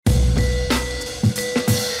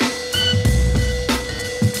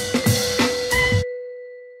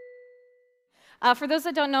For those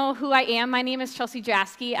that don't know who I am, my name is Chelsea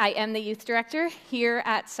Jaski. I am the youth director here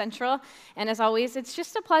at Central. And as always, it's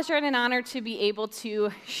just a pleasure and an honor to be able to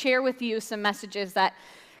share with you some messages that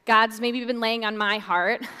God's maybe been laying on my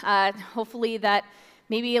heart. Hopefully that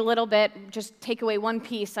maybe a little bit, just take away one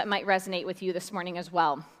piece that might resonate with you this morning as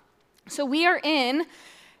well. So we are in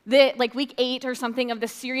week 8 or something of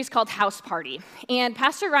this series called House Party. And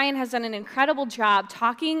Pastor Ryan has done an incredible job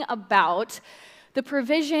talking about the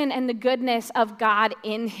provision and the goodness of God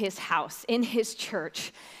in his house, in his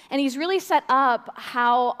church. And he's really set up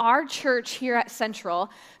how our church here at Central,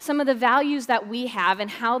 some of the values that we have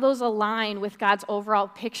and how those align with God's overall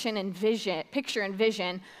picture and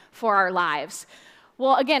vision for our lives.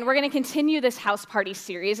 Well, again, we're going to continue this house party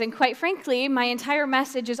series, and quite frankly, my entire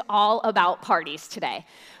message is all about parties today.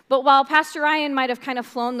 But while Pastor Ryan might have kind of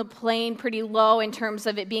flown the plane pretty low in terms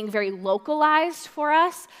of it being very localized for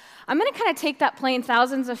us, I'm going to kind of take that plane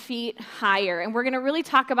thousands of feet higher, and we're going to really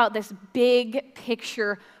talk about this big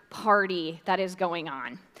picture party that is going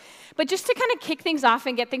on. But just to kind of kick things off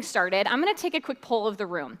and get things started, I'm going to take a quick poll of the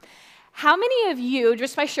room. How many of you,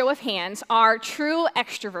 just by show of hands, are true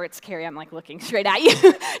extroverts? Carrie, I'm like looking straight at you.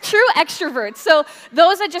 True extroverts. So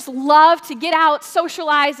those that just love to get out,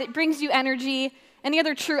 socialize, it brings you energy. Any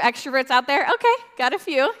other true extroverts out there? Okay, got a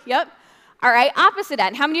few. Yep. All right, opposite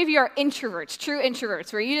end. How many of you are introverts, true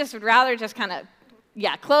introverts, where you just would rather just kind of,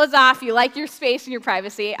 close off, you like your space and your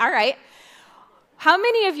privacy? All right. How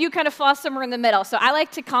many of you kind of fall somewhere in the middle? So I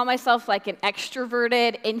like to call myself like an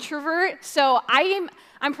extroverted introvert. So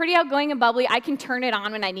I'm pretty outgoing and bubbly. I can turn it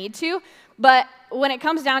on when I need to. But when it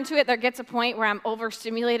comes down to it, there gets a point where I'm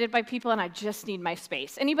overstimulated by people and I just need my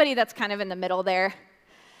space. Anybody that's kind of in the middle there?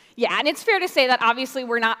 Yeah, and it's fair to say that obviously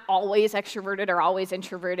we're not always extroverted or always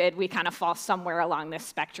introverted. We kind of fall somewhere along this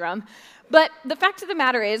spectrum. But the fact of the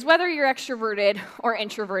matter is, whether you're extroverted or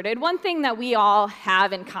introverted, one thing that we all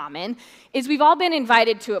have in common is we've all been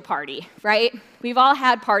invited to a party, right? We've all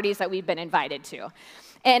had parties that we've been invited to.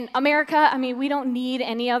 And America, we don't need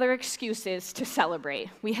any other excuses to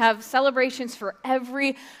celebrate. We have celebrations for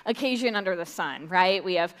every occasion under the sun, right?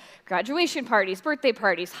 We have graduation parties, birthday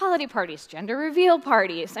parties, holiday parties, gender reveal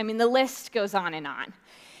parties. The list goes on and on.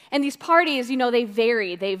 And these parties, they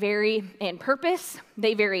vary. They vary in purpose.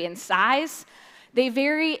 They vary in size. They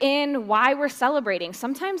vary in why we're celebrating.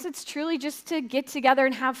 Sometimes it's truly just to get together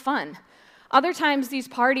and have fun. Other times, these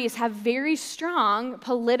parties have very strong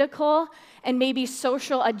political and maybe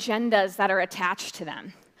social agendas that are attached to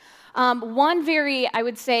them. One very, I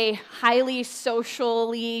would say, highly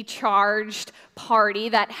socially charged party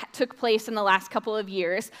that took place in the last couple of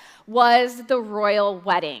years was the royal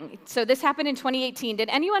wedding. So this happened in 2018. Did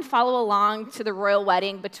anyone follow along to the royal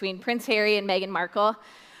wedding between Prince Harry and Meghan Markle?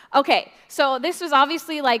 Okay, so this was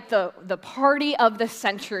obviously like the party of the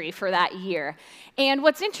century for that year. And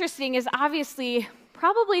what's interesting is obviously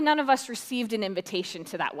probably none of us received an invitation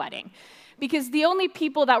to that wedding, because the only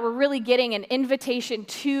people that were really getting an invitation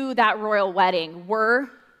to that royal wedding were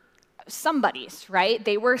somebodies, right?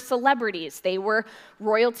 They were celebrities. They were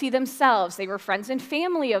royalty themselves. They were friends and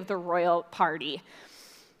family of the royal party.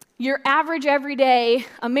 Your average everyday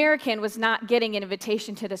American was not getting an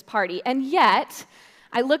invitation to this party. And yet,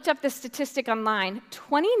 I looked up the statistic online,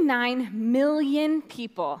 29 million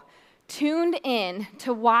people tuned in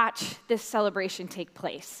to watch this celebration take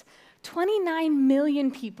place. 29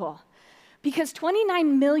 million people. Because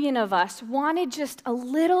 29 million of us wanted just a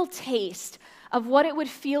little taste of what it would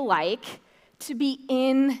feel like to be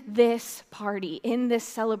in this party, in this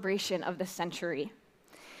celebration of the century.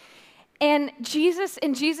 And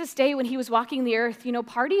in Jesus' day, when he was walking the earth,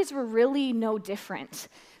 parties were really no different.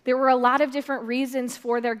 There were a lot of different reasons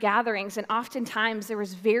for their gatherings, and oftentimes there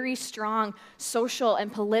was very strong social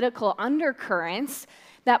and political undercurrents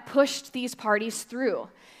that pushed these parties through.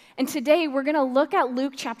 And today we're going to look at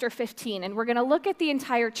Luke chapter 15, and we're going to look at the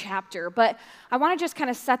entire chapter, but I want to just kind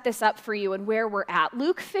of set this up for you and where we're at.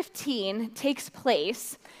 Luke 15 takes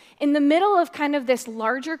place in the middle of kind of this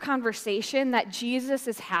larger conversation that Jesus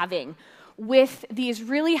is having with these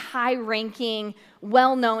really high-ranking,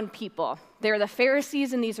 well-known people. They're the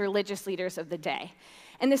Pharisees and these religious leaders of the day.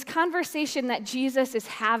 And this conversation that Jesus is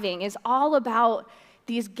having is all about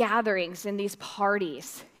these gatherings and these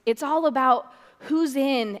parties. It's all about who's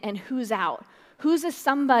in and who's out, who's a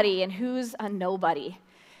somebody and who's a nobody.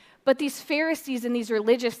 But these Pharisees and these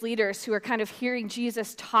religious leaders who are kind of hearing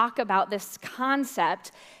Jesus talk about this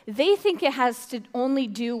concept, they think it has to only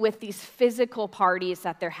do with these physical parties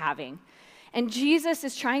that they're having. And Jesus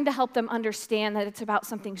is trying to help them understand that it's about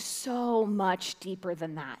something so much deeper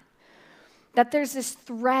than that. that there's this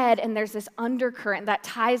thread and there's this undercurrent that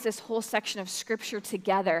ties this whole section of Scripture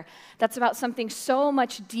together that's about something so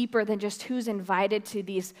much deeper than just who's invited to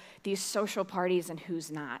these social parties and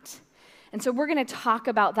who's not. And so we're going to talk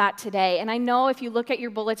about that today. And I know if you look at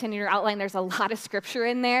your bulletin and your outline, there's a lot of Scripture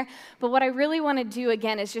in there. But what I really want to do,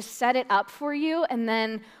 again, is just set it up for you, and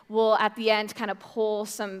then we'll, at the end, kind of pull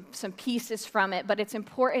some pieces from it. But it's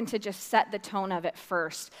important to just set the tone of it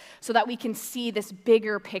first so that we can see this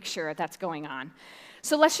bigger picture that's going on.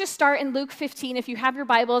 So let's just start in Luke 15. If you have your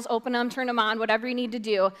Bibles, open them, turn them on, whatever you need to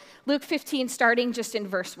do. Luke 15, starting just in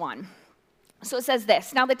verse 1. So it says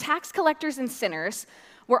this: "Now the tax collectors and sinners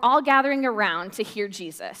were all gathering around to hear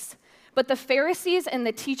Jesus. But the Pharisees and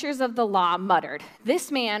the teachers of the law muttered,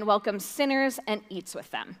 'This man welcomes sinners and eats with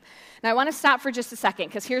them.'" Now I want to stop for just a second,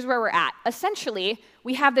 because here's where we're at. Essentially,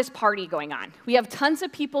 we have this party going on. We have tons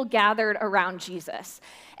of people gathered around Jesus.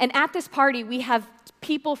 And at this party, we have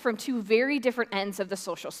people from two very different ends of the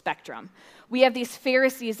social spectrum. We have these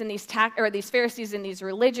Pharisees and these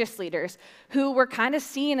religious leaders who were kind of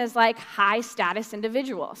seen as like high status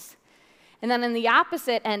individuals. And then on the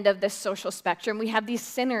opposite end of this social spectrum, we have these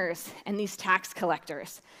sinners and these tax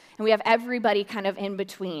collectors. And we have everybody kind of in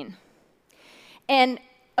between. And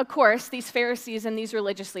of course, these Pharisees and these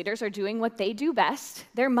religious leaders are doing what they do best.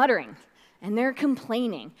 They're muttering and they're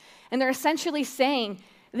complaining. And they're essentially saying,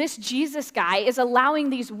 this Jesus guy is allowing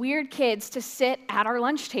these weird kids to sit at our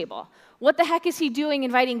lunch table. What the heck is he doing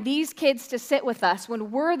inviting these kids to sit with us when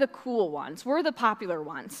we're the cool ones, we're the popular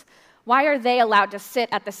ones? Why are they allowed to sit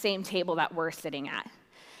at the same table that we're sitting at?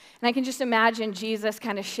 And I can just imagine Jesus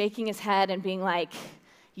kind of shaking his head and being like,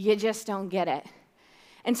 you just don't get it.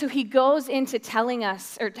 And so he goes into telling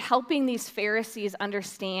us, or helping these Pharisees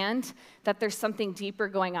understand that there's something deeper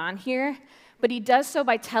going on here. But he does so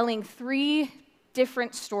by telling 3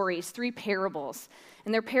 different stories, 3 parables.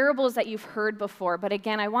 And they're parables that you've heard before. But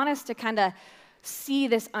again, I want us to kind of see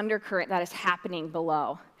this undercurrent that is happening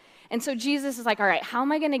below. And so Jesus is like, all right, how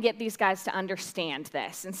am I going to get these guys to understand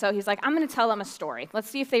this? And so he's like, I'm going to tell them a story. Let's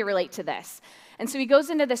see if they relate to this. And so he goes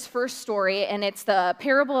into this first story, and it's the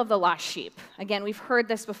parable of the lost sheep. Again, we've heard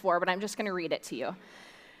this before, but I'm just going to read it to you.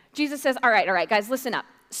 Jesus says, all right, guys, listen up.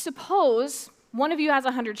 Suppose one of you has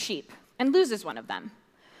 100 sheep and loses one of them.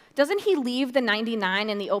 Doesn't he leave the 99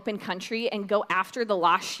 in the open country and go after the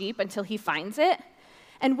lost sheep until he finds it?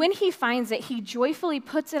 And when he finds it, he joyfully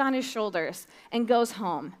puts it on his shoulders and goes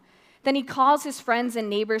home. Then he calls his friends and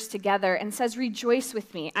neighbors together and says, "Rejoice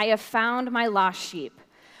with me, I have found my lost sheep."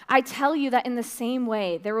 I tell you that in the same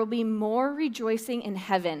way, there will be more rejoicing in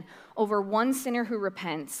heaven over one sinner who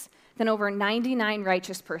repents than over 99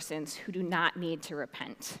 righteous persons who do not need to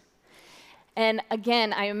repent. And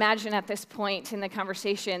again, I imagine at this point in the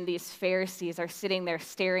conversation, these Pharisees are sitting there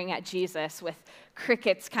staring at Jesus with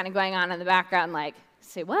crickets kind of going on in the background, like,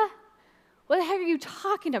 say, what? What the heck are you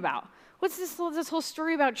talking about? What's this whole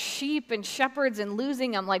story about sheep and shepherds and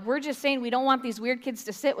losing them? Like, we're just saying we don't want these weird kids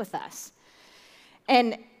to sit with us.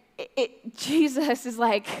 And Jesus is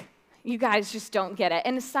like, you guys just don't get it.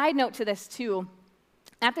 And a side note to this, too,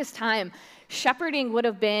 at this time, shepherding would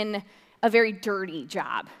have been a very dirty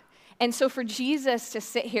job. And so for Jesus to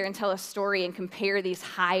sit here and tell a story and compare these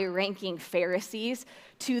high-ranking Pharisees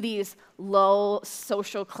to these low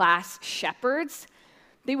social class shepherds,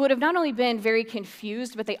 they would have not only been very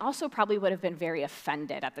confused, but they also probably would have been very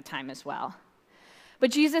offended at the time as well.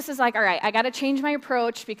 But Jesus is like, all right, I got to change my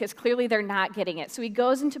approach because clearly they're not getting it. So he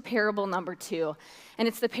goes into parable number 2, and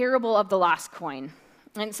it's the parable of the lost coin.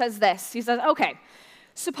 And it says this. He says, okay,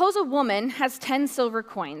 suppose a woman has 10 silver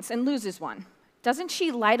coins and loses one. Doesn't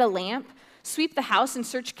she light a lamp, sweep the house, and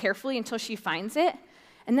search carefully until she finds it?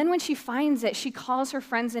 And then when she finds it, she calls her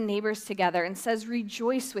friends and neighbors together and says,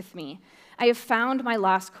 "Rejoice with me. I have found my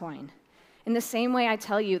lost coin." In the same way, I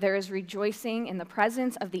tell you, there is rejoicing in the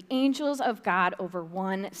presence of the angels of God over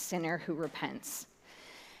one sinner who repents.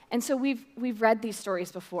 And so we've read these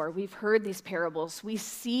stories before. We've heard these parables. We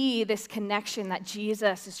see this connection that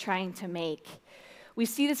Jesus is trying to make. We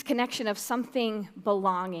see this connection of something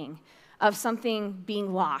belonging, of something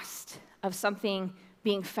being lost, of something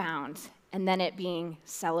being found, and then it being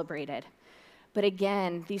celebrated. But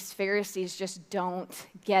again, these Pharisees just don't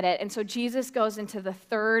get it. And so Jesus goes into the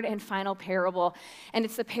third and final parable, and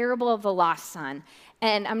it's the parable of the lost son.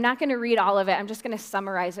 And I'm not going to read all of it. I'm just going to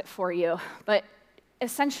summarize it for you. But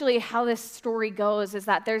essentially how this story goes is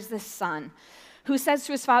that there's this son who says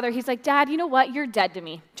to his father, he's like, "Dad, you know what? You're dead to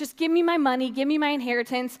me. Just give me my money. Give me my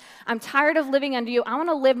inheritance. I'm tired of living under you. I want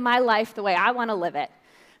to live my life the way I want to live it."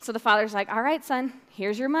 So the father's like, "All right, son,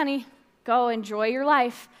 here's your money. Go enjoy your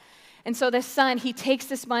life." And so this son, he takes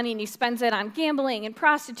this money and he spends it on gambling and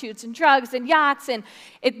prostitutes and drugs and yachts and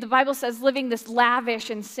the Bible says living this lavish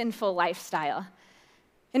and sinful lifestyle.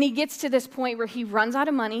 And he gets to this point where he runs out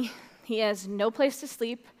of money, he has no place to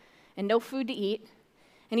sleep and no food to eat,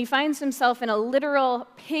 and he finds himself in a literal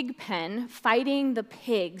pig pen fighting the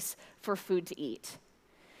pigs for food to eat.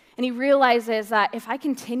 And he realizes that if I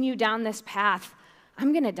continue down this path,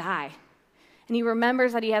 I'm going to die. And he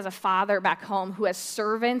remembers that he has a father back home who has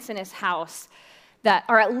servants in his house that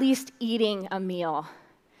are at least eating a meal.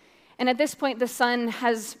 And at this point, the son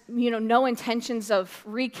has, no intentions of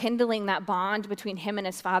rekindling that bond between him and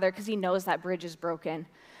his father because he knows that bridge is broken.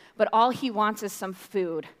 But all he wants is some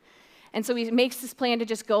food. And so he makes this plan to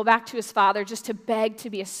just go back to his father just to beg to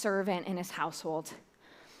be a servant in his household.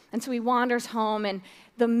 And so he wanders home, and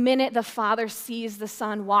the minute the father sees the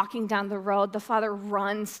son walking down the road, the father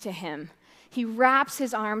runs to him. He wraps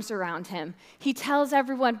his arms around him. He tells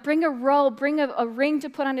everyone, bring a robe, bring a ring to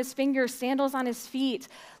put on his finger, sandals on his feet.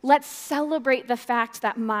 Let's celebrate the fact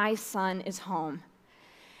that my son is home.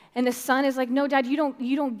 And the son is like, no, Dad, you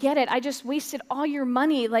don't get it. I just wasted all your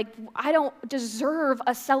money. Like, I don't deserve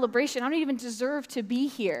a celebration. I don't even deserve to be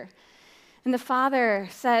here. And the father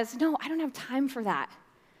says, no, I don't have time for that.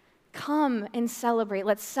 Come and celebrate.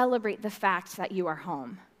 Let's celebrate the fact that you are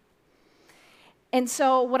home. And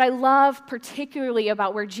so what I love particularly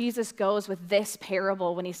about where Jesus goes with this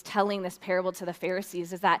parable when he's telling this parable to the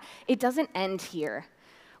Pharisees is that it doesn't end here.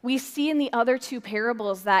 We see in the other two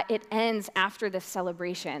parables that it ends after this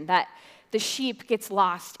celebration, that the sheep gets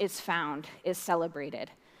lost, is found, is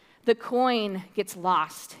celebrated. The coin gets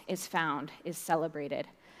lost, is found, is celebrated.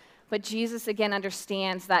 But Jesus, again,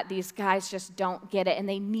 understands that these guys just don't get it, and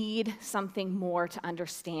they need something more to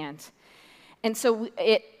understand. And so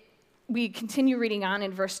we continue reading on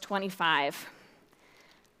in verse 25.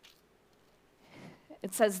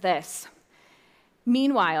 It says this,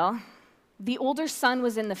 "Meanwhile, the older son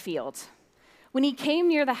was in the field. When he came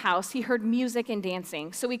near the house, he heard music and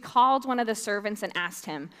dancing. So he called one of the servants and asked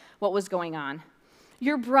him what was going on.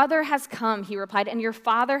 'Your brother has come,' he replied, 'and your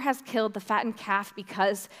father has killed the fattened calf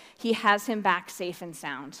because he has him back safe and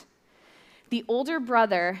sound.' The older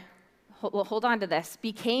brother," hold on to this,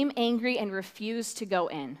 "became angry and refused to go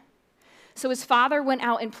in. So his father went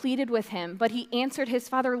out and pleaded with him, but he answered his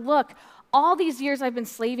father, 'Look, all these years I've been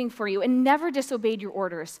slaving for you and never disobeyed your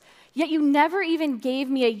orders. Yet you never even gave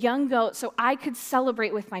me a young goat so I could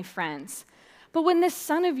celebrate with my friends. But when this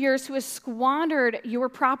son of yours who has squandered your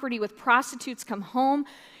property with prostitutes come home,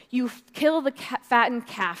 you kill the fattened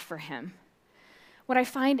calf for him.'" What I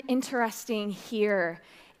find interesting here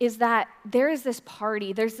is that there is this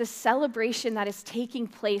party, there's this celebration that is taking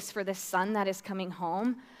place for this son that is coming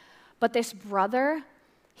home. But this brother,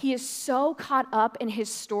 he is so caught up in his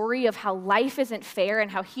story of how life isn't fair and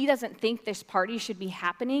how he doesn't think this party should be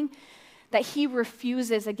happening that he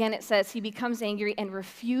refuses. Again, it says he becomes angry and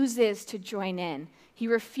refuses to join in. He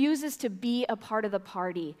refuses to be a part of the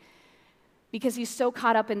party because he's so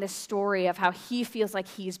caught up in this story of how he feels like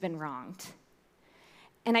he's been wronged.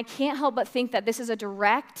 And I can't help but think that this is a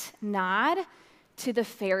direct nod to the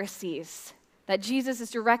Pharisees, that Jesus is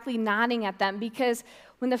directly nodding at them because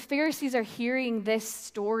when the Pharisees are hearing this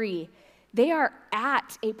story, they are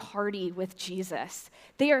at a party with Jesus.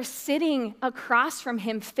 They are sitting across from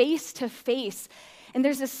him face to face, and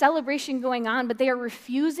there's a celebration going on, but they are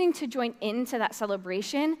refusing to join into that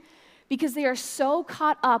celebration because they are so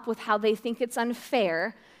caught up with how they think it's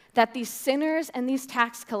unfair that these sinners and these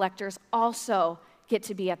tax collectors also get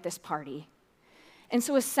to be at this party. And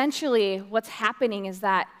so essentially what's happening is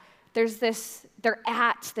that they're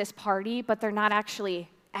at this party, but they're not actually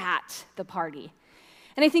at the party.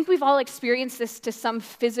 And I think we've all experienced this to some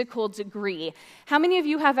physical degree. How many of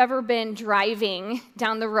you have ever been driving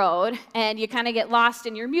down the road and you kind of get lost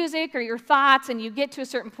in your music or your thoughts and you get to a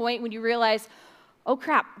certain point when you realize, oh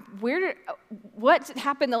crap, what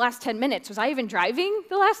happened the last 10 minutes? Was I even driving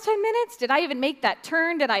the last 10 minutes? Did I even make that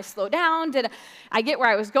turn? Did I slow down? Did I get where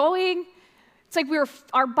I was going? It's like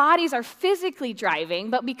our bodies are physically driving,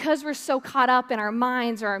 but because we're so caught up in our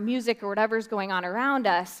minds or our music or whatever's going on around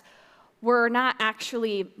us, we're not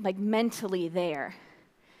actually like mentally there.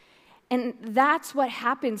 And that's what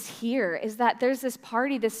happens here, is that there's this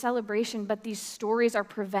party, this celebration, but these stories are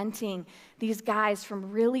preventing these guys from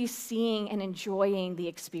really seeing and enjoying the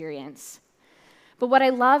experience. But what I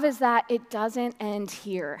love is that it doesn't end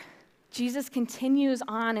here. Jesus continues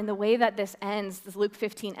on, and the way that this ends, this Luke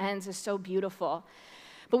 15 ends, is so beautiful.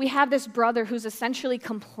 But we have this brother who's essentially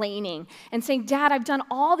complaining and saying, Dad, I've done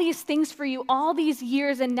all these things for you all these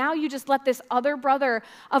years, and now you just let this other brother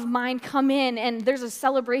of mine come in, and there's a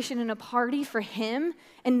celebration and a party for him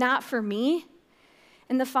and not for me.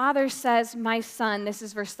 And the father says, my son, this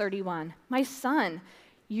is verse 31, my son,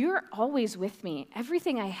 you're always with me.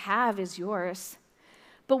 Everything I have is yours.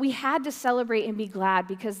 But we had to celebrate and be glad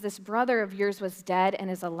because this brother of yours was dead and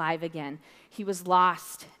is alive again. He was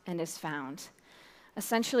lost and is found.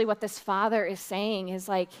 Essentially, what this father is saying is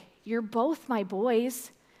like, you're both my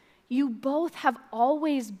boys. You both have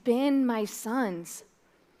always been my sons.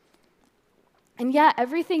 And yet,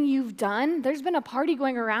 everything you've done, there's been a party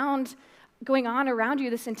going on around you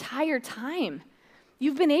this entire time.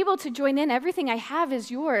 You've been able to join in. Everything I have is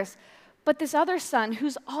yours. But this other son,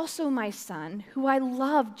 who's also my son, who I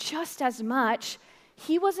love just as much,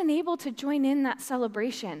 he wasn't able to join in that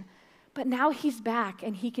celebration. But now he's back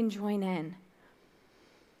and he can join in.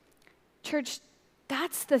 Church,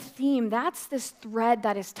 that's the theme. That's this thread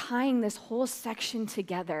that is tying this whole section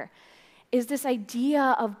together, is this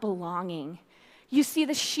idea of belonging. You see,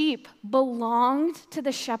 the sheep belonged to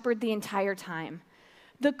the shepherd the entire time.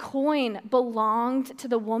 The coin belonged to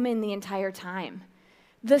the woman the entire time.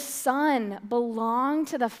 The son belonged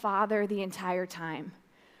to the father the entire time.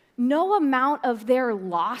 No amount of their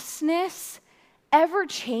lostness ever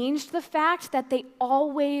changed the fact that they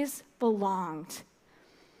always belonged.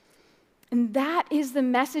 And that is the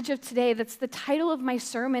message of today. That's the title of my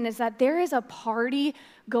sermon, is that there is a party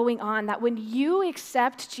going on, that when you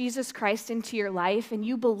accept Jesus Christ into your life and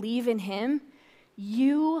you believe in him,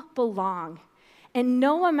 you belong. And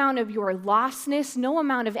no amount of your lostness, no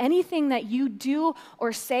amount of anything that you do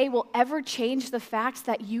or say will ever change the fact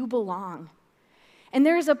that you belong. And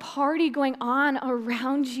there is a party going on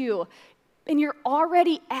around you, and you're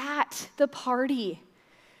already at the party.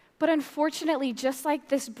 But unfortunately, just like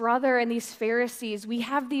this brother and these Pharisees, we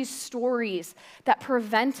have these stories that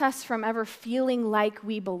prevent us from ever feeling like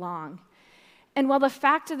we belong. And while the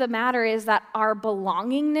fact of the matter is that our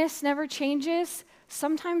belongingness never changes,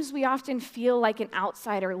 sometimes we often feel like an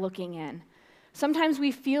outsider looking in. Sometimes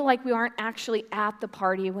we feel like we aren't actually at the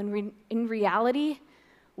party when in reality,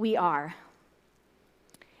 we are.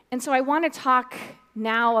 And so I want to talk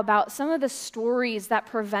now about some of the stories that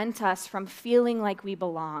prevent us from feeling like we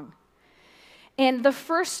belong. And the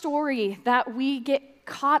first story that we get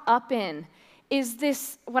caught up in is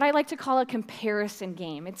this, what I like to call a comparison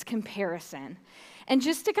game. It's comparison. And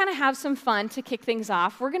just to kind of have some fun to kick things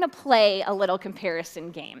off, we're going to play a little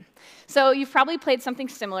comparison game. So you've probably played something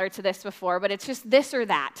similar to this before, but it's just this or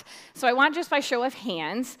that. So I want, just by show of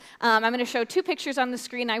hands, I'm going to show two pictures on the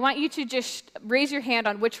screen. I want you to just raise your hand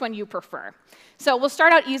on which one you prefer. So we'll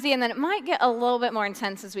start out easy, and then it might get a little bit more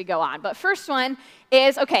intense as we go on. But first one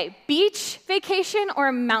is, okay, beach vacation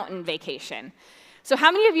or mountain vacation? So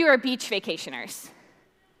how many of you are beach vacationers?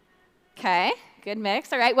 Okay. Good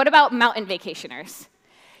mix. All right. What about mountain vacationers?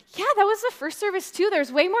 Yeah, that was the first service too.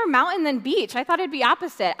 There's way more mountain than beach. I thought it'd be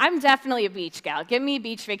opposite. I'm definitely a beach gal. Give me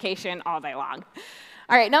beach vacation all day long.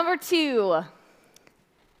 All right, number 2.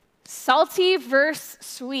 Salty versus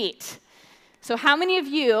sweet. So how many of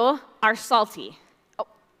you are salty? Oh,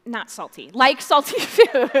 not salty. Like salty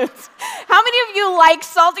foods. How many of you like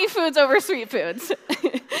salty foods over sweet foods?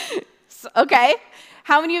 Okay.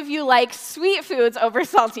 How many of you like sweet foods over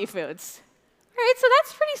salty foods? All right, so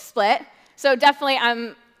that's pretty split. So definitely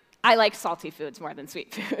I like salty foods more than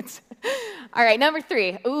sweet foods. All right, number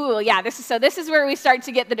 3. Ooh, yeah, this is where we start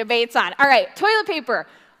to get the debates on. All right, toilet paper.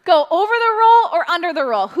 Go over the roll or under the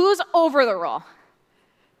roll? Who's over the roll?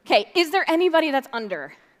 Okay, is there anybody that's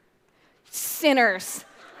under? Sinners.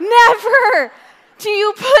 Never do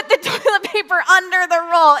you put the toilet paper under the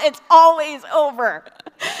roll. It's always over.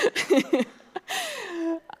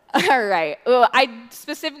 All right. Ooh, I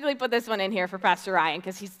specifically put this one in here for Pastor Ryan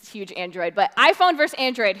because he's a huge Android. But iPhone versus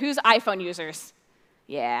Android. Who's iPhone users?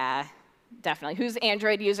 Yeah, definitely. Who's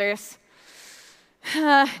Android users?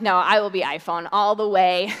 No, I will be iPhone all the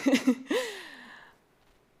way.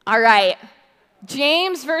 All right.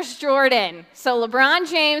 James versus Jordan. So LeBron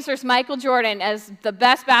James versus Michael Jordan as the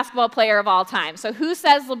best basketball player of all time. So who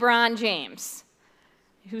says LeBron James?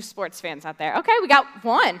 Who's sports fans out there? Okay, we got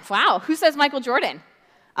one. Wow. Who says Michael Jordan?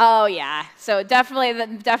 Oh, yeah. So definitely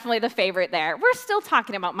the favorite there. We're still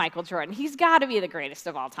talking about Michael Jordan. He's got to be the greatest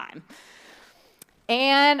of all time.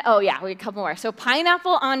 And, oh, yeah, we have a couple more. So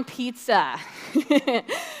pineapple on pizza.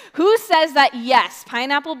 Who says that, yes,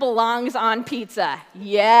 pineapple belongs on pizza?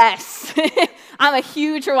 Yes. I'm a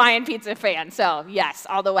huge Hawaiian pizza fan, so yes,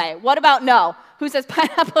 all the way. What about no? Who says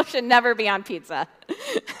pineapple should never be on pizza?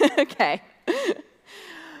 Okay.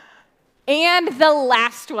 And the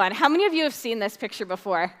last one. How many of you have seen this picture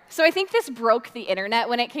before? So I think this broke the internet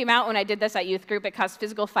when it came out. When I did this at youth group, it caused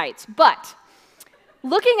physical fights. But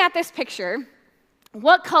looking at this picture,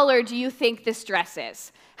 what color do you think this dress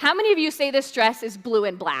is? How many of you say this dress is blue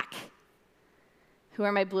and black? Who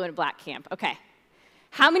are my blue and black camp? Okay.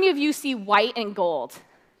 How many of you see white and gold?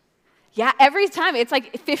 Yeah, every time. It's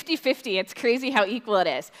like 50-50. It's crazy how equal it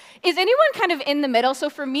is. Is anyone kind of in the middle? So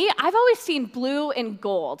for me, I've always seen blue and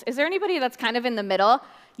gold. Is there anybody that's kind of in the middle?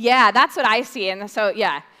 Yeah, that's what I see. And so,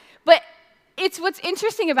 yeah. But what's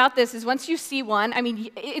interesting about this is once you see one, I mean,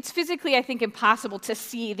 it's physically, I think, impossible to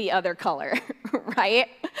see the other color, right?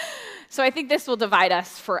 So I think this will divide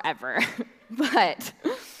us forever.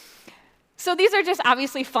 So these are just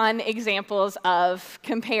obviously fun examples of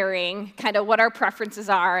comparing kind of what our preferences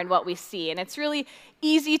are and what we see. And it's really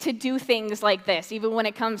easy to do things like this, even when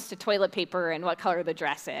it comes to toilet paper and what color the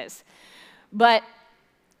dress is. But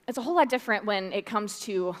it's a whole lot different when it comes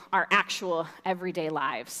to our actual everyday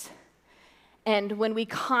lives. And when we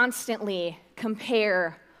constantly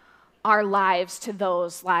compare our lives to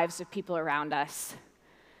those lives of people around us.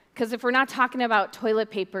 Because if we're not talking about toilet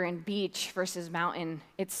paper and beach versus mountain,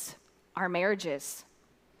 it's our marriages,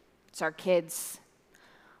 it's our kids,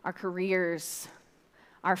 our careers,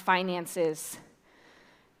 our finances.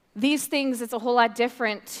 These things, it's a whole lot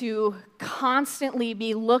different to constantly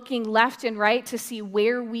be looking left and right to see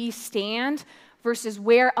where we stand versus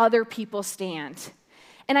where other people stand.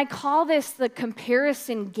 And I call this the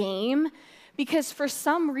comparison game because for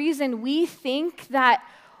some reason we think that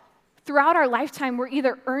throughout our lifetime we're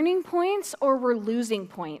either earning points or we're losing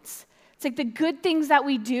points. It's like the good things that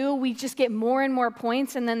we do, we just get more and more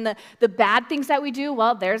points, and then the bad things that we do,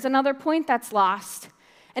 well, there's another point that's lost.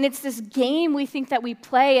 And it's this game we think that we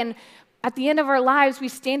play, and at the end of our lives, we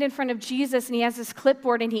stand in front of Jesus, and he has this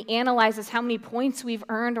clipboard, and he analyzes how many points we've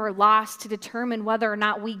earned or lost to determine whether or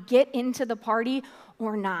not we get into the party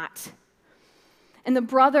or not. And the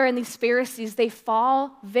brother and these Pharisees, they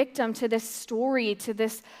fall victim to this story, to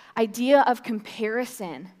this idea of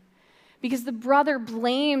comparison. Because the brother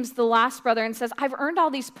blames the lost brother and says, I've earned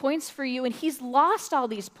all these points for you, and he's lost all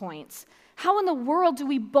these points. How in the world do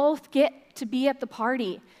we both get to be at the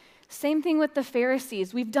party? Same thing with the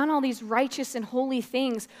Pharisees. We've done all these righteous and holy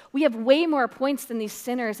things. We have way more points than these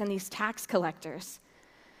sinners and these tax collectors.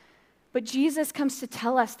 But Jesus comes to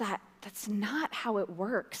tell us that that's not how it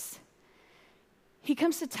works. He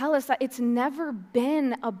comes to tell us that it's never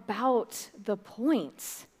been about the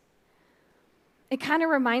points. It kind of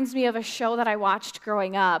reminds me of a show that I watched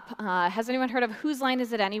growing up. Has anyone heard of Whose Line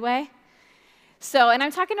Is It Anyway? So, and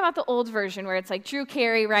I'm talking about the old version where it's like Drew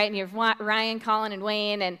Carey, right, and you have Ryan, Colin, and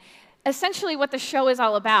Wayne, and essentially what the show is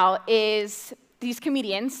all about is these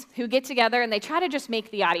comedians who get together and they try to just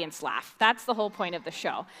make the audience laugh. That's the whole point of the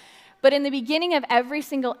show. But in the beginning of every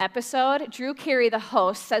single episode, Drew Carey, the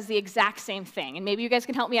host, says the exact same thing, and maybe you guys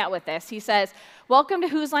can help me out with this. He says, welcome to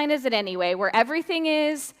Whose Line Is It Anyway, where everything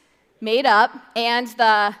is made up, and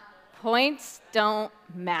the points don't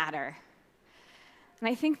matter. And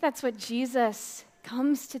I think that's what Jesus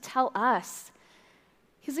comes to tell us.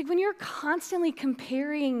 He's like, when you're constantly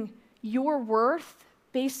comparing your worth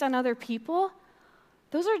based on other people,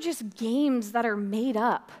 those are just games that are made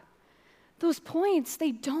up. Those points,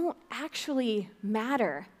 they don't actually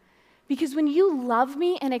matter. Because when you love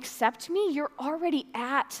me and accept me, you're already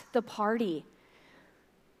at the party.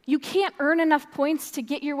 You can't earn enough points to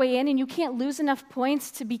get your way in, and you can't lose enough points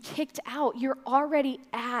to be kicked out. You're already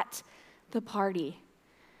at the party.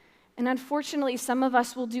 And unfortunately, some of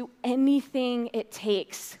us will do anything it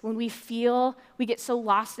takes when we get so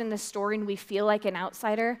lost in the story and we feel like an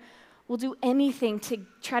outsider. We'll do anything to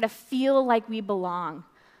try to feel like we belong.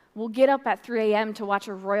 We'll get up at 3 a.m. to watch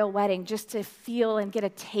a royal wedding just to feel and get a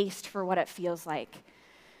taste for what it feels like.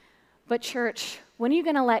 But church, when are you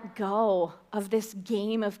going to let go of this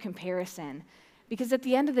game of comparison? Because at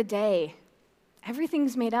the end of the day,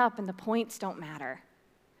 everything's made up and the points don't matter.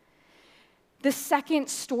 The second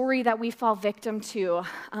story that we fall victim to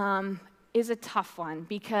is a tough one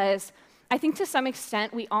because I think to some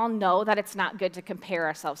extent we all know that it's not good to compare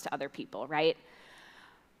ourselves to other people, right?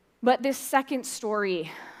 But this second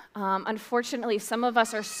story, unfortunately, some of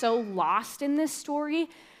us are so lost in this story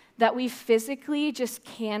that we physically just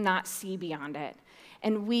cannot see beyond it.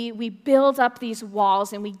 And we build up these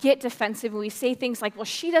walls and we get defensive and we say things like, well,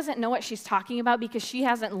 she doesn't know what she's talking about because she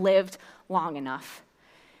hasn't lived long enough.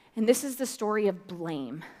 And this is the story of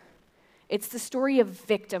blame. It's the story of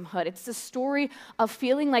victimhood. It's the story of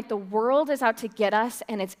feeling like the world is out to get us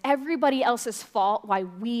and it's everybody else's fault why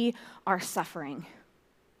we are suffering.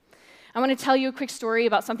 I want to tell you a quick story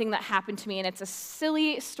about something that happened to me, and it's a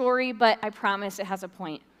silly story, but I promise it has a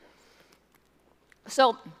point.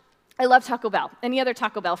 So, I love Taco Bell. Any other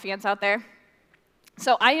Taco Bell fans out there?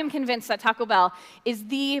 So I am convinced that Taco Bell is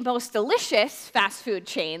the most delicious fast food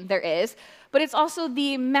chain there is, but it's also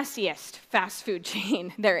the messiest fast food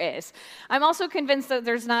chain there is. I'm also convinced that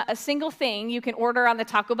there's not a single thing you can order on the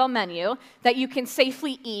Taco Bell menu that you can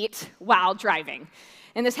safely eat while driving.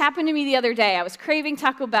 And this happened to me the other day. I was craving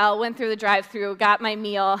Taco Bell, went through the drive-thru, got my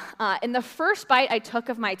meal, and the first bite I took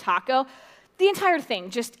of my taco, the entire thing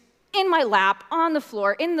just in my lap, on the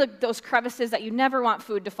floor, in those crevices that you never want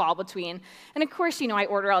food to fall between. And of course, I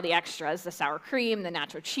order all the extras, the sour cream, the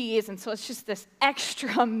nacho cheese, and so it's just this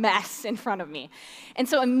extra mess in front of me. And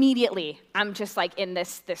so immediately, I'm just like in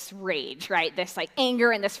this rage, right? This like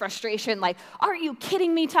anger and this frustration, like, are you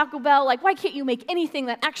kidding me, Taco Bell? Like, why can't you make anything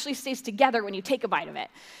that actually stays together when you take a bite of it?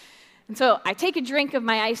 And so I take a drink of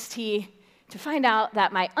my iced tea to find out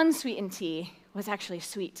that my unsweetened tea was actually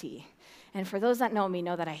sweet tea. And for those that know me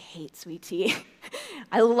know that I hate sweet tea.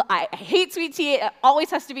 I hate sweet tea. It always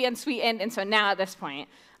has to be unsweetened. And so now at this point,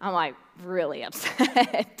 I'm like really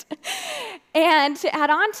upset. And to add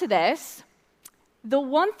on to this, the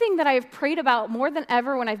one thing that I've prayed about more than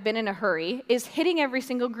ever when I've been in a hurry is hitting every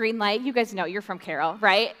single green light. You guys know you're from Carroll,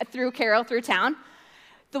 right? Through Carroll, through town.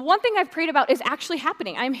 The one thing I've prayed about is actually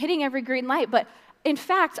happening. I'm hitting every green light, but in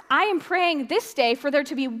fact, I am praying this day for there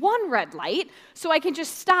to be one red light so I can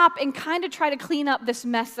just stop and kind of try to clean up this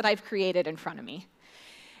mess that I've created in front of me.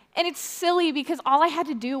 And it's silly because all I had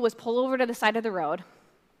to do was pull over to the side of the road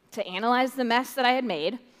to analyze the mess that I had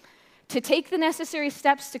made, to take the necessary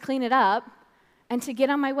steps to clean it up, and to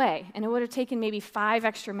get on my way. And it would have taken maybe 5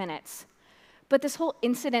 extra minutes. But this whole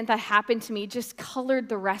incident that happened to me just colored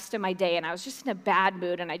the rest of my day, and I was just in a bad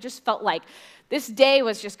mood, and I just felt like this day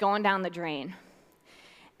was just going down the drain.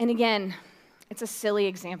 And again, it's a silly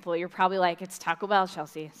example. You're probably like, it's Taco Bell,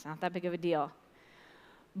 Chelsea. It's not that big of a deal.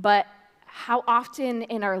 But how often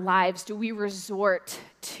in our lives do we resort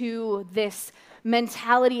to this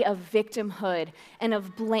mentality of victimhood and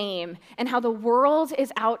of blame and how the world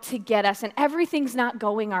is out to get us and everything's not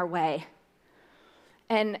going our way?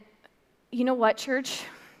 And you know what, church?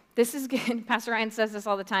 This is good. Pastor Ryan says this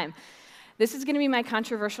all the time. This is going to be my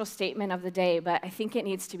controversial statement of the day, but I think it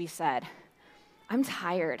needs to be said. I'm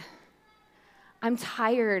tired. I'm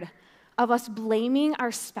tired of us blaming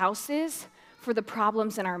our spouses for the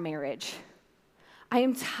problems in our marriage. I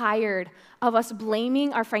am tired of us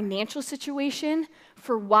blaming our financial situation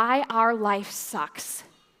for why our life sucks.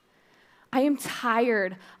 I am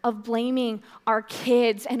tired of blaming our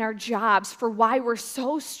kids and our jobs for why we're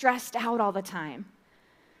so stressed out all the time.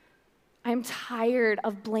 I'm tired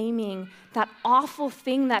of blaming that awful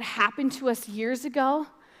thing that happened to us years ago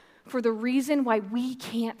for the reason why we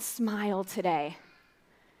can't smile today.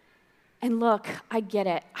 And look, I get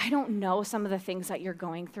it. I don't know some of the things that you're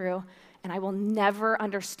going through, and I will never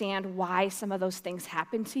understand why some of those things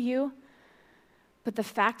happen to you. But the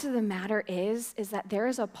fact of the matter is that there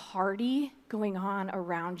is a party going on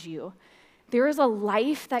around you. There is a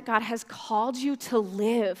life that God has called you to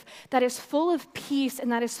live that is full of peace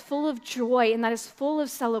and that is full of joy and that is full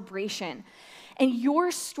of celebration. And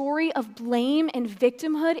your story of blame and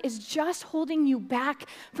victimhood is just holding you back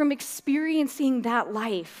from experiencing that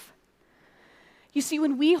life. You see,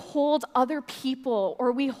 when we hold other people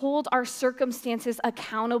or we hold our circumstances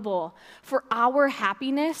accountable for our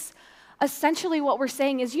happiness, essentially what we're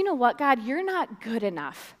saying is, you know what, God, you're not good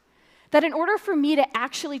enough. That in order for me to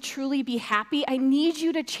actually truly be happy, I need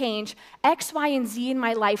you to change X, Y, and Z in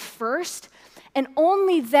my life first, and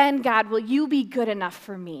only then, God, will you be good enough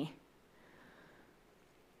for me.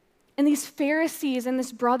 And these Pharisees and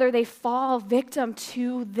this brother, they fall victim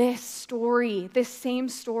to this story, this same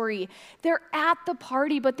story. They're at the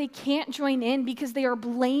party, but they can't join in because they are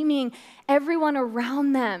blaming everyone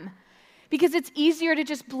around them. Because it's easier to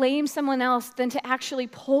just blame someone else than to actually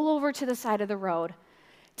pull over to the side of the road,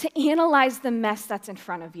 to analyze the mess that's in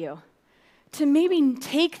front of you, to maybe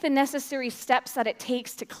take the necessary steps that it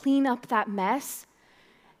takes to clean up that mess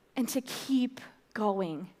and to keep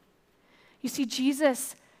going. You see,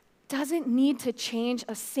 Jesus doesn't need to change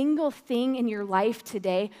a single thing in your life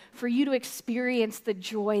today for you to experience the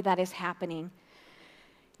joy that is happening.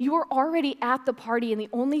 You are already at the party, and the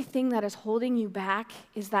only thing that is holding you back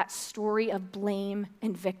is that story of blame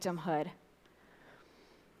and victimhood.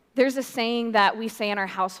 There's a saying that we say in our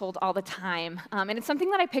household all the time, and it's something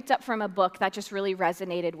that I picked up from a book that just really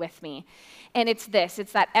resonated with me. And it's this,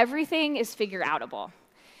 it's that everything is figure-outable.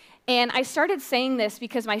 And I started saying this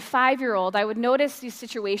because my 5-year-old, I would notice these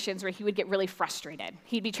situations where he would get really frustrated.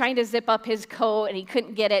 He'd be trying to zip up his coat and he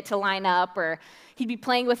couldn't get it to line up, or he'd be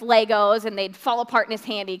playing with Legos and they'd fall apart in his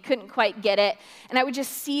hand. He couldn't quite get it. And I would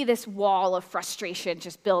just see this wall of frustration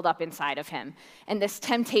just build up inside of him, and this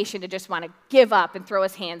temptation to just want to give up and throw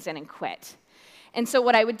his hands in and quit. And so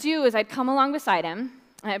what I would do is I'd come along beside him,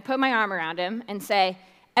 and I'd put my arm around him and say,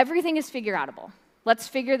 everything is figure-outable. Let's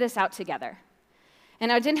figure this out together.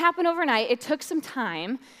 And it didn't happen overnight. It took some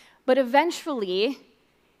time, but eventually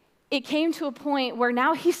it came to a point where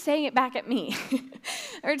now he's saying it back at me.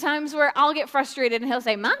 There are times where I'll get frustrated and he'll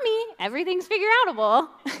say, Mommy, everything's figure-outable.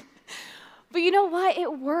 But you know what?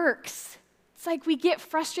 It works. It's like we get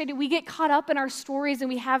frustrated, we get caught up in our stories, and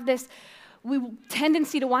we have this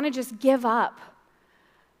tendency to want to just give up.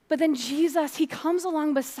 But then Jesus, he comes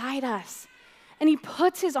along beside us, and he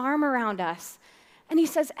puts his arm around us. And he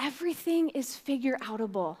says, everything is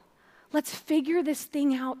figure-outable. Let's figure this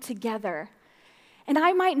thing out together. And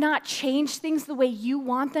I might not change things the way you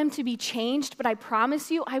want them to be changed, but I promise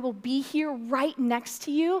you, I will be here right next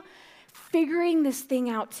to you, figuring this thing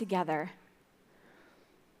out together.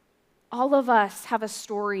 All of us have a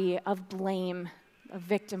story of blame, of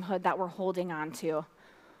victimhood that we're holding on to.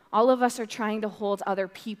 All of us are trying to hold other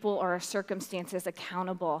people or our circumstances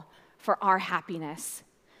accountable for our happiness.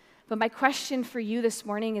 But my question for you this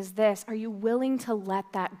morning is this: are you willing to let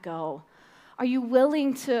that go? Are you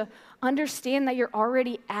willing to understand that you're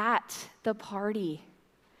already at the party?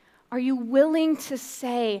 Are you willing to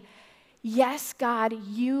say, yes, God,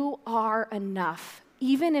 you are enough.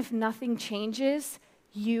 Even if nothing changes,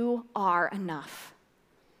 you are enough.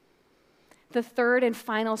 The third and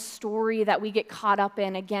final story that we get caught up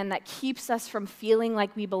in, again, that keeps us from feeling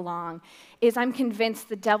like we belong, is, I'm convinced,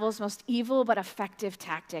 the devil's most evil but effective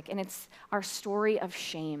tactic, and it's our story of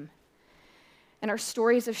shame. And our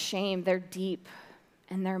stories of shame, they're deep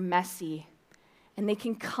and they're messy, and they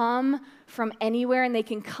can come from anywhere, and they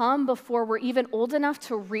can come before we're even old enough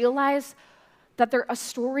to realize that they're a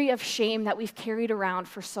story of shame that we've carried around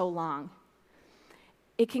for so long.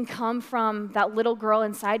 It can come from that little girl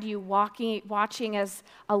inside you watching as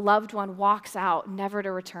a loved one walks out, never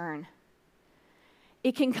to return.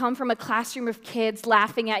 It can come from a classroom of kids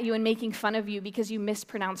laughing at you and making fun of you because you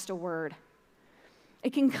mispronounced a word.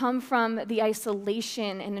 It can come from the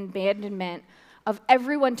isolation and abandonment of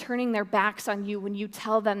everyone turning their backs on you when you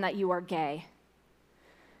tell them that you are gay.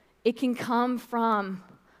 It can come from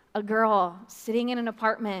a girl sitting in an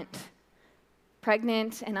apartment,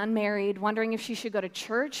 pregnant and unmarried, wondering if she should go to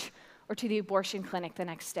church or to the abortion clinic the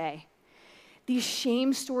next day. These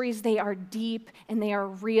shame stories, they are deep and they are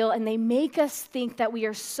real, and they make us think that we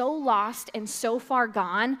are so lost and so far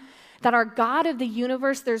gone that our God of the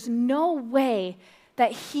universe, there's no way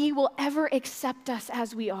that he will ever accept us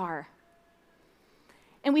as we are.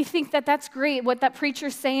 And we think that that's great, what that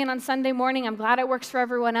preacher's saying on Sunday morning, I'm glad it works for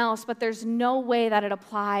everyone else, but there's no way that it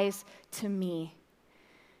applies to me.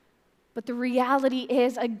 But the reality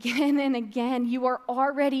is, again and again, you are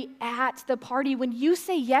already at the party. When you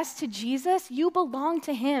say yes to Jesus, you belong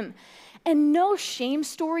to him. And no shame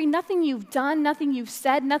story, nothing you've done, nothing you've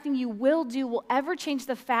said, nothing you will do will ever change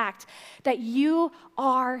the fact that you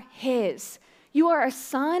are his. You are a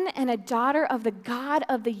son and a daughter of the God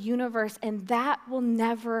of the universe, and that will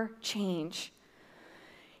never change.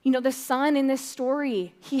 You know, the son in this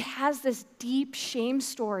story, he has this deep shame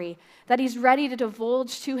story that he's ready to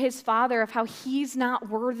divulge to his father of how he's not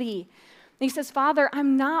worthy. And he says, Father,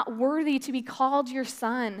 I'm not worthy to be called your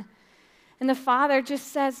son. And the father just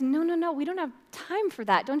says, no, we don't have time for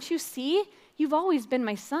that. Don't you see? You've always been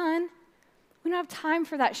my son. We don't have time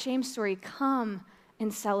for that shame story. Come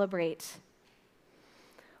and celebrate.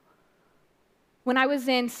 When I was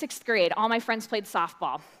in 6th grade, all my friends played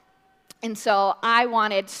softball. And so I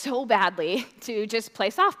wanted so badly to just play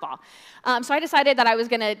softball. So I decided that I was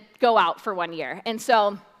going to go out for 1 year. And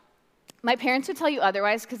so my parents would tell you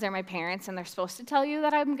otherwise because they're my parents and they're supposed to tell you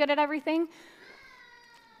that I'm good at everything.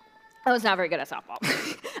 I was not very good at softball.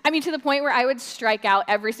 I mean, to the point where I would strike out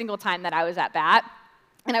every single time that I was at bat.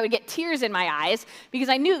 And I would get tears in my eyes because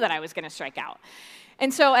I knew that I was going to strike out.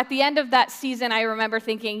 And so at the end of that season, I remember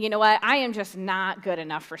thinking, you know what, I am just not good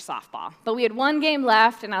enough for softball. But we had 1 game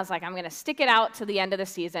left, and I was like, I'm going to stick it out to the end of the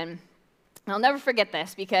season. And I'll never forget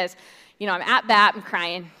this because, you know, I'm at bat, I'm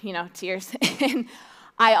crying, you know, tears. And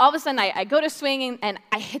all of a sudden, I go to swing, and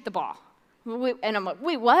I hit the ball. And I'm like,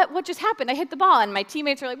 wait, what? What just happened? I hit the ball. And my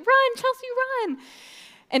teammates are like, run, Chelsea, run.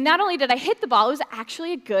 And not only did I hit the ball, it was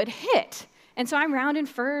actually a good hit. And so I'm rounding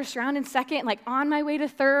first, rounding second, like on my way to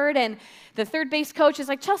third, and the third base coach is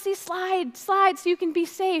like, Chelsea, slide so you can be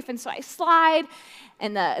safe. And so I slide,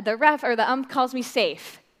 and the ref or the ump calls me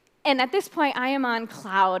safe. And at this point, I am on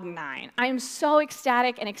cloud 9. I am so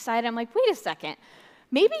ecstatic and excited. I'm like, wait a second,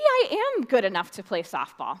 maybe I am good enough to play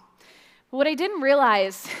softball. But what I didn't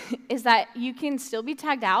realize is that you can still be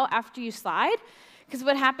tagged out after you slide, because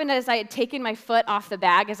what happened is I had taken my foot off the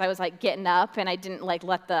bag as I was like getting up, and I didn't like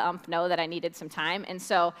let the ump know that I needed some time. And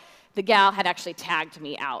so the gal had actually tagged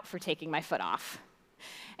me out for taking my foot off.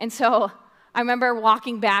 And so I remember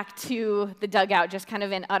walking back to the dugout just kind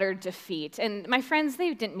of in utter defeat. And my friends,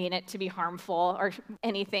 they didn't mean it to be harmful or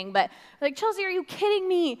anything, but like, Chelsea, are you kidding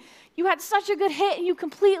me? You had such a good hit and you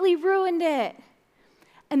completely ruined it.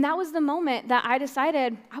 And that was the moment that I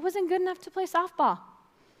decided I wasn't good enough to play softball,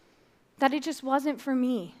 that it just wasn't for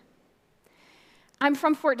me. I'm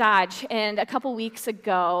from Fort Dodge, and a couple weeks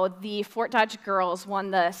ago, the Fort Dodge girls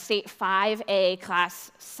won the state 5A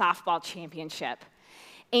class softball championship.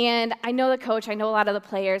 And I know the coach, I know a lot of the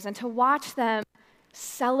players, and to watch them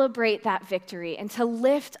celebrate that victory and to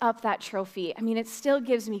lift up that trophy, I mean, it still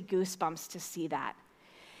gives me goosebumps to see that.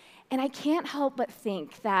 And I can't help but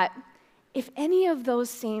think that if any of those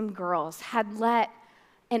same girls had let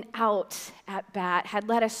an out at bat, had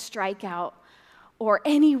let a strikeout, or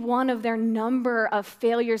any one of their number of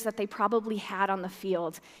failures that they probably had on the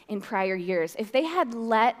field in prior years, if they had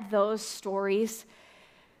let those stories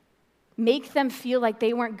make them feel like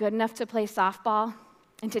they weren't good enough to play softball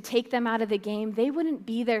and to take them out of the game, they wouldn't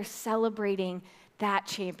be there celebrating that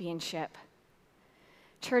championship.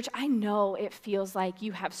 Church, I know it feels like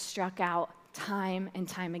you have struck out time and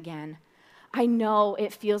time again. I know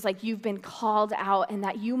it feels like you've been called out and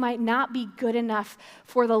that you might not be good enough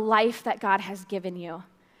for the life that God has given you.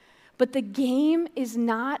 But the game is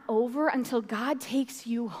not over until God takes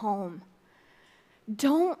you home.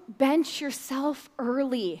 Don't bench yourself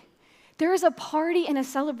early. There is a party and a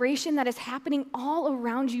celebration that is happening all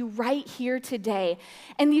around you right here today.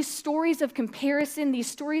 And these stories of comparison,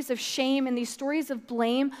 these stories of shame, and these stories of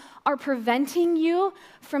blame are preventing you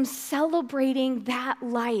from celebrating that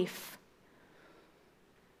life.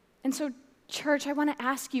 And so, church, I want to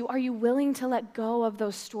ask you, are you willing to let go of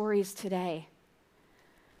those stories today?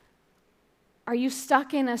 Are you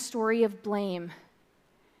stuck in a story of blame?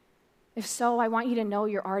 If so, I want you to know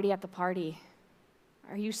you're already at the party.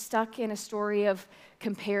 Are you stuck in a story of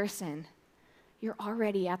comparison? You're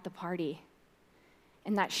already at the party.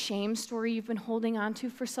 And that shame story you've been holding on to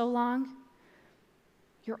for so long,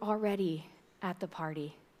 you're already at the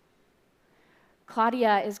party.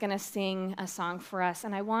 Claudia is going to sing a song for us,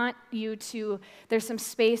 and I want you to, there's some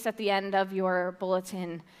space at the end of your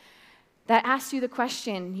bulletin that asks you the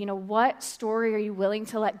question, what story are you willing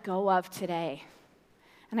to let go of today?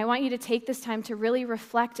 And I want you to take this time to really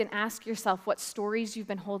reflect and ask yourself what stories you've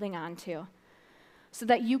been holding on to, so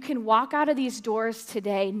that you can walk out of these doors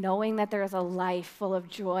today knowing that there is a life full of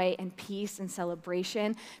joy and peace and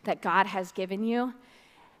celebration that God has given you,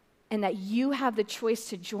 and that you have the choice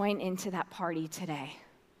to join into that party today.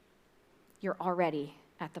 You're already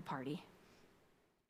at the party.